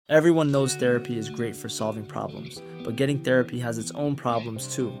Everyone knows therapy is great for solving problems, but getting therapy has its own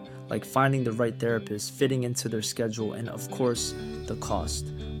problems too, like finding the right therapist, fitting into their schedule, and of course, the cost.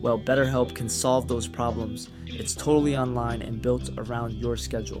 Well, BetterHelp can solve those problems. It's totally online and built around your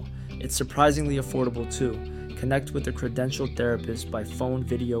schedule. It's surprisingly affordable too. Connect with a credentialed therapist by phone,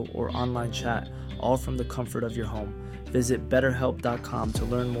 video, or online chat, all from the comfort of your home. Visit BetterHelp.com to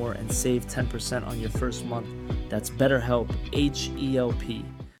learn more and save 10% on your first month. That's BetterHelp, H-E-L-P.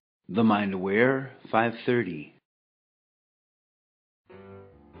 The Mind Aware 530.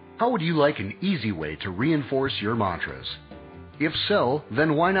 How would you like an easy way to reinforce your mantras? If so,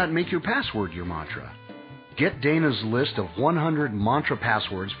 then why not make your password your mantra? Get Dana's list of 100 mantra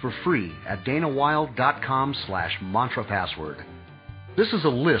passwords for free at DanaWild.com/mantra password. This is a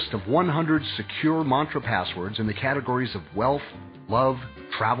list of 100 secure mantra passwords in the categories of wealth, love,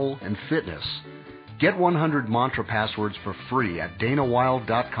 travel, and fitness. Get 100 mantra passwords for free at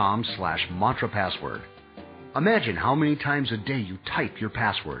DanaWild.com/mantra password. Imagine how many times a day you type your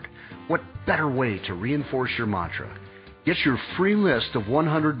password. What better way to reinforce your mantra? Get your free list of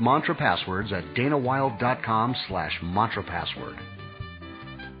 100 mantra passwords at DanaWild.com/mantra password.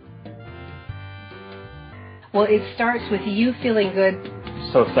 Well, it starts with you feeling good.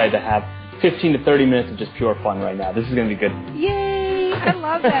 So excited to have 15 to 30 minutes of just pure fun right now. This is going to be good. Yay! I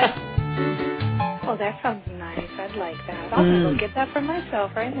love that. Oh, that sounds nice. I'd like that. I'll go get that for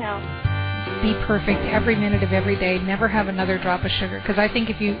myself right now. Be perfect every minute of every day. Never have another drop of sugar. Because I think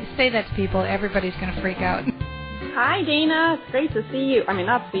if you say that to people, everybody's going to freak out. Hi, Dana. It's great to see you. I mean,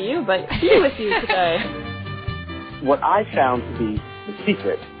 not see you, but be with you today. What I found to be the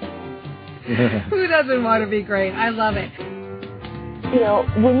secret. Who doesn't want to be great? I love it. You know,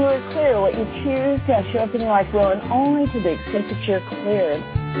 when you are clear, what you choose to show up in your life will, and only to the extent that you're cleared.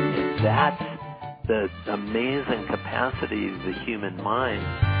 That's the amazing capacity of the human mind.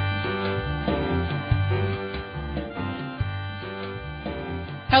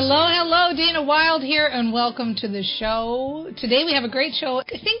 Hello, Dana Wilde here, and welcome to the show. Today we have a great show.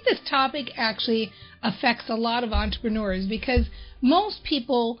 I think this topic actually affects a lot of entrepreneurs because most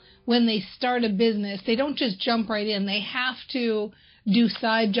people, when they start a business, they don't just jump right in. They have to do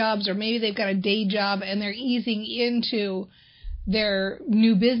side jobs, or maybe they've got a day job and they're easing into their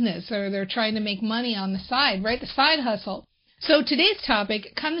new business, or they're trying to make money on the side, right? The side hustle. So today's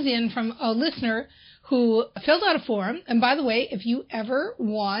topic comes in from a listener who filled out a form. And by the way, if you ever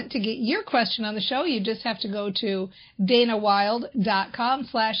want to get your question on the show, you just have to go to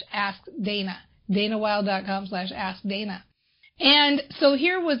DanaWild.com/AskDana. DanaWild.com/AskDana. And so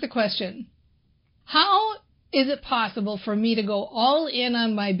here was the question. How is it possible for me to go all in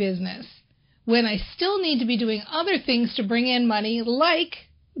on my business when I still need to be doing other things to bring in money, like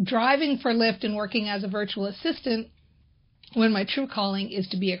driving for Lyft and working as a virtual assistant, when my true calling is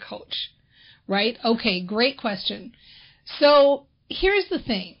to be a coach? Right? Okay, great question. So here's the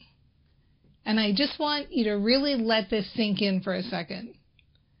thing, and I just want you to really let this sink in for a second.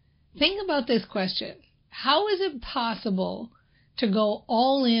 Think about this question. How is it possible to go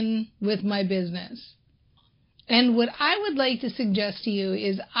all in with my business? And what I would like to suggest to you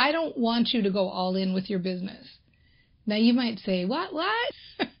is I don't want you to go all in with your business. Now you might say, what?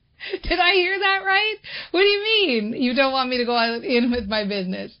 Did I hear that right? What do you mean you don't want me to go all in with my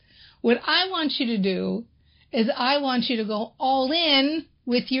business? What I want you to do is I want you to go all in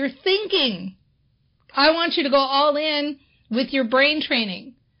with your thinking. I want you to go all in with your brain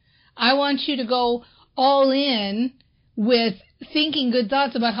training. I want you to go all in with thinking good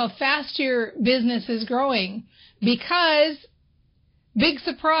thoughts about how fast your business is growing. Because, big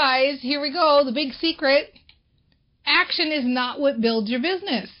surprise, here we go, the big secret, action is not what builds your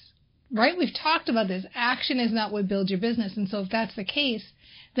business. Right? We've talked about this. Action is not what builds your business. And so if that's the case,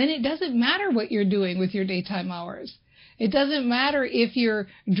 then it doesn't matter what you're doing with your daytime hours. It doesn't matter if you're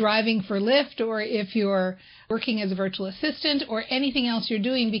driving for Lyft or if you're working as a virtual assistant or anything else you're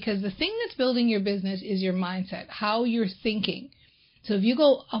doing, because the thing that's building your business is your mindset, how you're thinking. So if you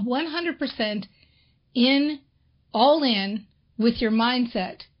go 100% all in with your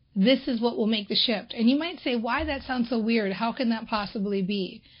mindset, this is what will make the shift. And you might say, why that sounds so weird? How can that possibly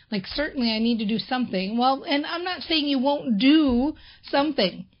be? Like, certainly I need to do something. Well, and I'm not saying you won't do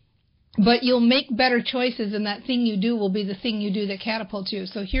something, but you'll make better choices, and that thing you do will be the thing you do that catapults you.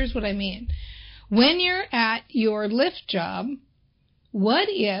 So here's what I mean. When you're at your Lyft job, what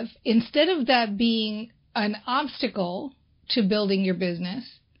if, instead of that being an obstacle to building your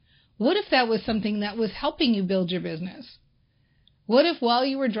business, what if that was something that was helping you build your business? What if while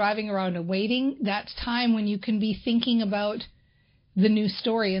you were driving around and waiting, that's time when you can be thinking about the new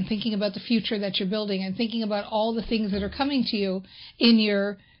story and thinking about the future that you're building and thinking about all the things that are coming to you in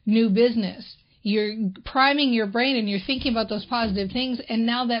your new business. You're priming your brain and you're thinking about those positive things, and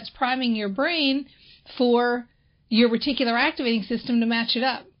now that's priming your brain for your reticular activating system to match it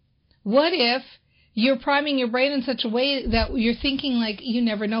up. What if you're priming your brain in such a way that you're thinking like, you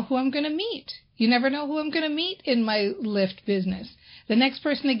never know who I'm going to meet. You never know who I'm going to meet in my Lyft business. The next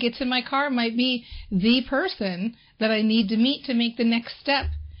person that gets in my car might be the person that I need to meet to make the next step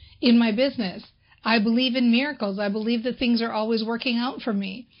in my business. I believe in miracles. I believe that things are always working out for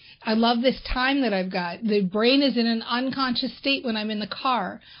me. I love this time that I've got. The brain is in an unconscious state when I'm in the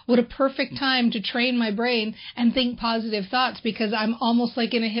car. What a perfect time to train my brain and think positive thoughts, because I'm almost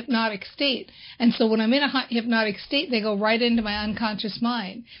like in a hypnotic state. And so when I'm in a hypnotic state, they go right into my unconscious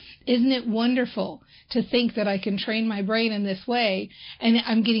mind. Isn't it wonderful to think that I can train my brain in this way and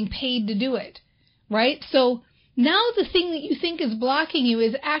I'm getting paid to do it, right? So now the thing that you think is blocking you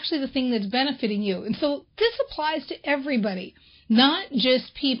is actually the thing that's benefiting you. And so this applies to everybody. Not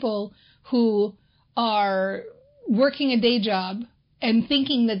just people who are working a day job and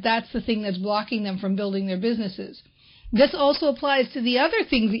thinking that that's the thing that's blocking them from building their businesses. This also applies to the other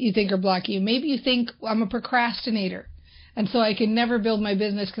things that you think are blocking you. Maybe you think, I'm a procrastinator, and so I can never build my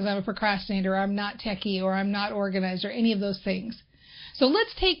business because I'm a procrastinator, or I'm not techie, or I'm not organized, or any of those things. So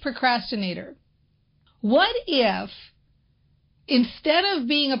let's take procrastinator. What if, instead of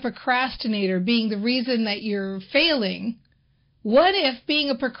being a procrastinator being the reason that you're failing, what if being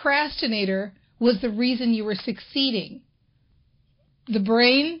a procrastinator was the reason you were succeeding? The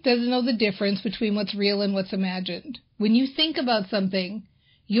brain doesn't know the difference between what's real and what's imagined. When you think about something,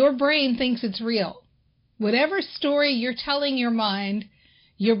 your brain thinks it's real. Whatever story you're telling your mind,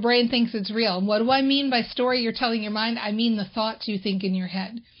 your brain thinks it's real. And what do I mean by story you're telling your mind? I mean the thoughts you think in your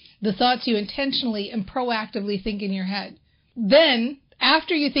head, the thoughts you intentionally and proactively think in your head. Then,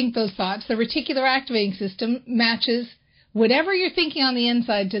 after you think those thoughts, the reticular activating system matches whatever you're thinking on the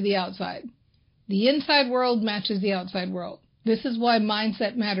inside to the outside. The inside world matches the outside world. This is why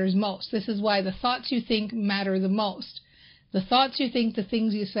mindset matters most. This is why the thoughts you think matter the most. The thoughts you think, the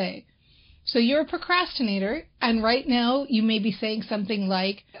things you say. So you're a procrastinator, and right now you may be saying something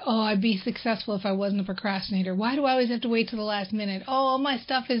like, oh, I'd be successful if I wasn't a procrastinator. Why do I always have to wait till the last minute? Oh, all my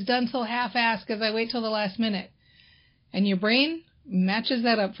stuff is done so half-assed because I wait till the last minute. And your brain matches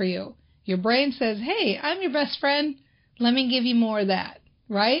that up for you. Your brain says, hey, I'm your best friend. Let me give you more of that,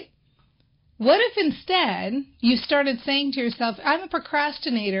 right? What if instead you started saying to yourself, I'm a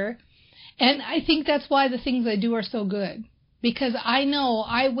procrastinator, and I think that's why the things I do are so good. Because I know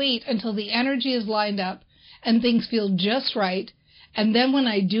I wait until the energy is lined up and things feel just right, and then when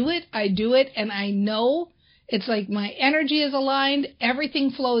I do it, and I know it's like my energy is aligned,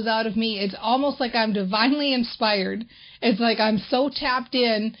 everything flows out of me. It's almost like I'm divinely inspired. It's like I'm so tapped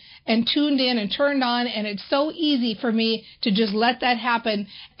in and tuned in and turned on, and it's so easy for me to just let that happen.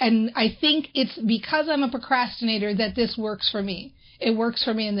 And I think it's because I'm a procrastinator that this works for me. It works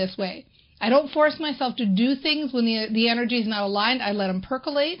for me in this way. I don't force myself to do things when the energy is not aligned. I let them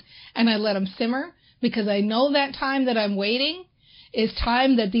percolate and I let them simmer, because I know that time that I'm waiting is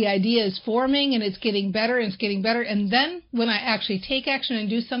time that the idea is forming and it's getting better and it's getting better. And then when I actually take action and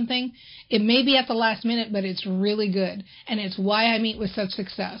do something, it may be at the last minute, but it's really good. And it's why I meet with such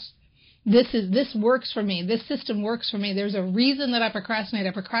success. This works for me. This system works for me. There's a reason that I procrastinate.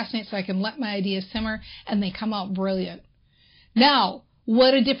 I procrastinate so I can let my ideas simmer and they come out brilliant. Now,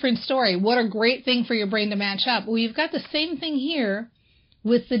 what a different story. What a great thing for your brain to match up. Well, you've got the same thing here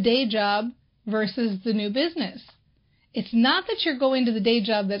with the day job versus the new business. It's not that you're going to the day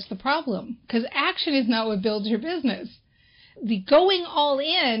job that's the problem, because action is not what builds your business. The going all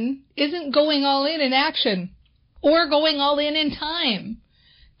in isn't going all in action or going all in time.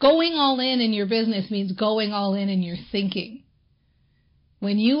 Going all in your business means going all in your thinking.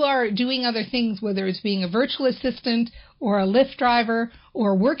 When you are doing other things, whether it's being a virtual assistant or a Lyft driver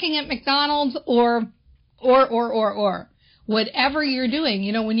or working at McDonald's or whatever you're doing,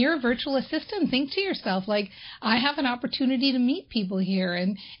 you know, when you're a virtual assistant, think to yourself, like, I have an opportunity to meet people here,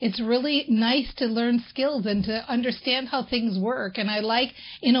 and it's really nice to learn skills and to understand how things work. And I like,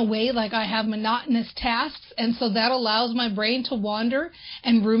 in a way, like I have monotonous tasks, and so that allows my brain to wander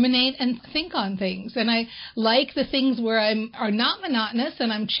and ruminate and think on things. And I like the things where are not monotonous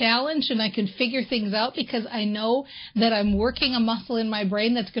and I'm challenged and I can figure things out, because I know that I'm working a muscle in my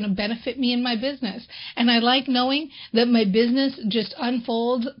brain that's going to benefit me in my business. And I like knowing that my business business just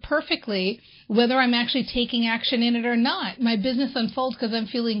unfolds perfectly, whether I'm actually taking action in it or not. My business unfolds because I'm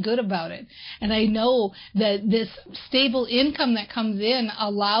feeling good about it. And I know that this stable income that comes in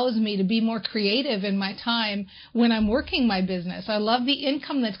allows me to be more creative in my time when I'm working my business. I love the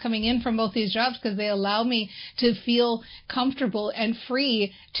income that's coming in from both these jobs because they allow me to feel comfortable and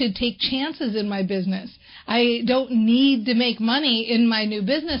free to take chances in my business. I don't need to make money in my new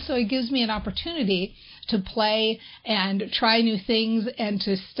business, so it gives me an opportunity to play and try new things and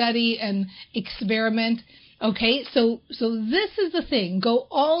to study and experiment. Okay, so this is the thing. Go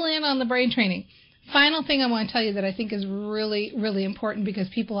all in on the brain training. Final thing I want to tell you that I think is really, really important, because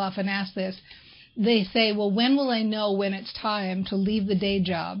people often ask this. They say, well, when will I know when it's time to leave the day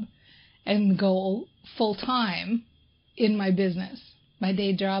job and go full-time in my business, my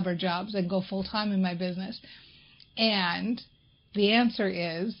day job or jobs, and go full-time in my business? And the answer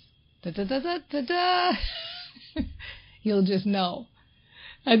is, you'll just know.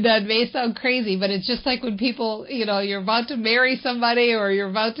 And that may sound crazy, but it's just like when people, you're about to marry somebody or you're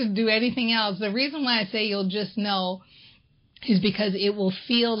about to do anything else. The reason why I say you'll just know is because it will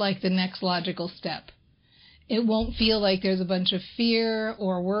feel like the next logical step. It won't feel like there's a bunch of fear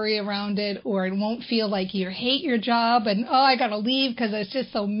or worry around it, or it won't feel like you hate your job and, I got to leave because it's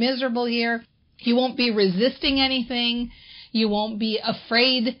just so miserable here. You won't be resisting anything. You won't be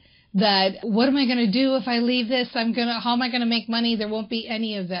afraid that, what am I going to do if I leave this? How am I going to make money? There won't be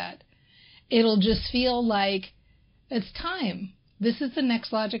any of that. It'll just feel like it's time. This is the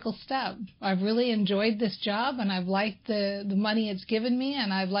next logical step. I've really enjoyed this job, and I've liked the money it's given me,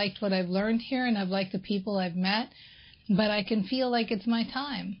 and I've liked what I've learned here, and I've liked the people I've met, but I can feel like it's my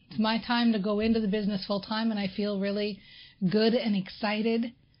time. It's my time to go into the business full time, and I feel really good and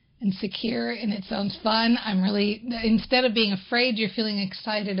excited and secure, and it sounds fun. Instead of being afraid, you're feeling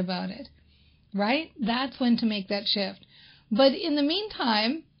excited about it, right? That's when to make that shift. But in the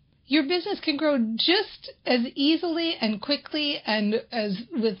meantime, your business can grow just as easily and quickly and as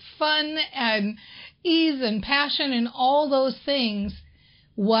with fun and ease and passion and all those things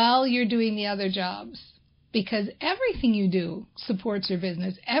while you're doing the other jobs, because everything you do supports your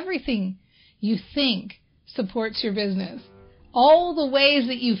business. Everything you think supports your business. All the ways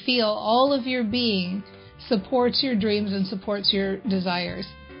that you feel, all of your being supports your dreams and supports your desires.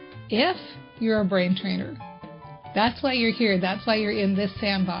 If you're a brain trainer, that's why you're here. That's why you're in this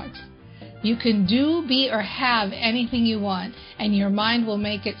sandbox. You can do, be, or have anything you want, and your mind will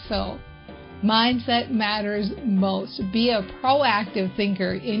make it so. Mindset matters most. Be a proactive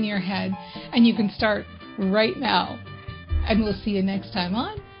thinker in your head, and you can start right now. And we'll see you next time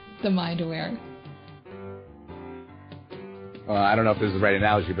on The Mind Aware. I don't know if this is the right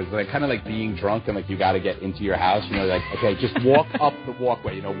analogy, but it's kind of like being drunk and you got to get into your house. Okay, just walk up the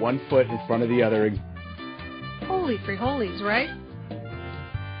walkway. One foot in front of the other. Holy free holies, right?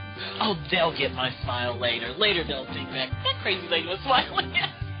 Oh, they'll get my smile later. Later they'll think back. That crazy lady was smiling at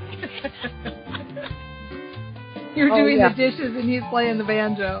me. You're doing the dishes and he's playing the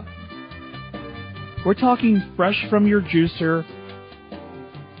banjo. We're talking fresh from your juicer.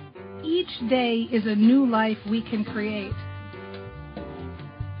 Each day is a new life we can create.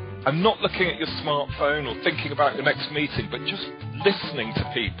 I'm not looking at your smartphone or thinking about your next meeting, but just listening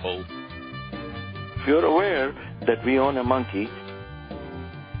to people. If you're aware that we own a monkey.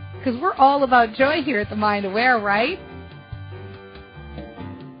 Because we're all about joy here at The Mind Aware, right?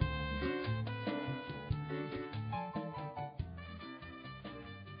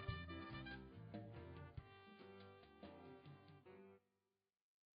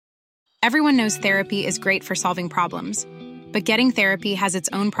 Everyone knows therapy is great for solving problems. But getting therapy has its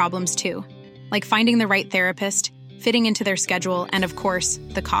own problems too, like finding the right therapist, fitting into their schedule, and of course,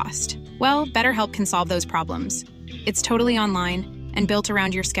 the cost. Well, BetterHelp can solve those problems. It's totally online and built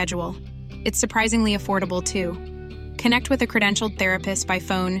around your schedule. It's surprisingly affordable too. Connect with a credentialed therapist by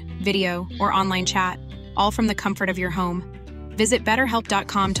phone, video, or online chat, all from the comfort of your home. Visit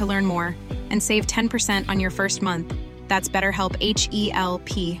BetterHelp.com to learn more and save 10% on your first month. That's BetterHelp,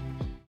 H-E-L-P.